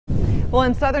Well,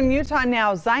 in southern Utah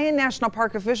now, Zion National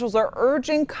Park officials are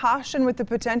urging caution with the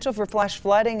potential for flash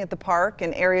flooding at the park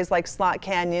in areas like slot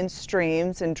canyons,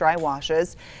 streams, and dry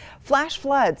washes. Flash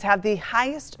floods have the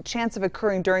highest chance of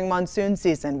occurring during monsoon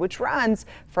season, which runs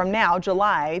from now,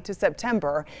 July to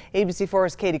September.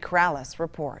 ABC4's Katie Corrales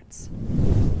reports.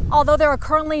 Although there are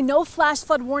currently no flash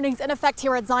flood warnings in effect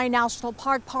here at Zion National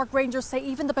Park, park rangers say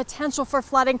even the potential for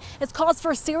flooding is cause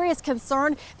for serious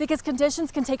concern because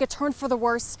conditions can take a turn for the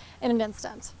worse in an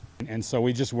instant. And so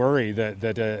we just worry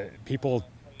that people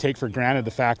take for granted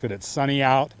the fact that it's sunny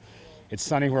out. It's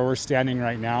sunny where we're standing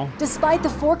right now. Despite the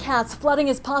forecast, flooding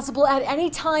is possible at any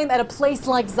time at a place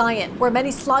like Zion, where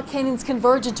many slot canyons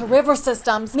converge into river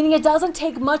systems, meaning it doesn't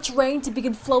take much rain to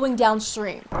begin flowing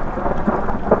downstream.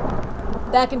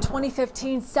 Back in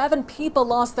 2015, 7 people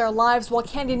lost their lives while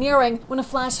canyoneering when a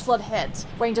flash flood hit.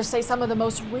 Rangers say some of the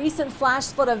most recent flash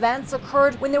flood events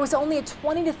occurred when there was only a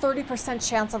 20 to 30%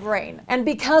 chance of rain. And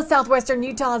because southwestern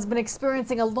Utah has been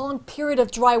experiencing a long period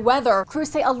of dry weather, crews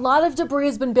say a lot of debris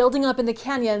has been building up in the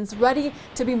canyons, ready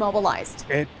to be mobilized.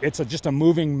 It's just a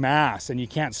moving mass, and you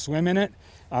can't swim in it.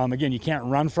 Again, you can't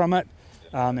run from it.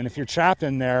 And if you're trapped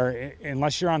in there,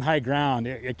 unless you're on high ground,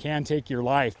 it can take your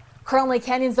life. Currently,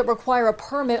 canyons that require a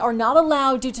permit are not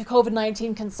allowed due to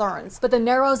COVID-19 concerns, but the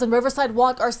Narrows and Riverside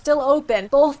Walk are still open,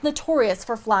 both notorious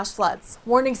for flash floods.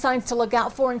 Warning signs to look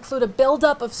out for include a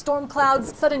buildup of storm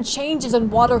clouds, sudden changes in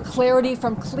water clarity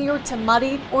from clear to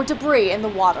muddy, or debris in the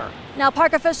water. Now,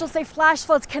 park officials say flash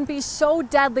floods can be so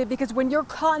deadly because when you're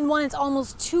caught in one, it's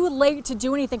almost too late to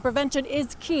do anything. Prevention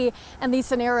is key in these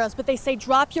scenarios, but they say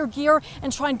drop your gear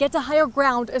and try and get to higher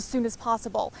ground as soon as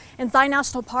possible. In Zion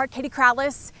National Park, Katie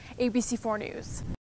Corrales, ABC4 News.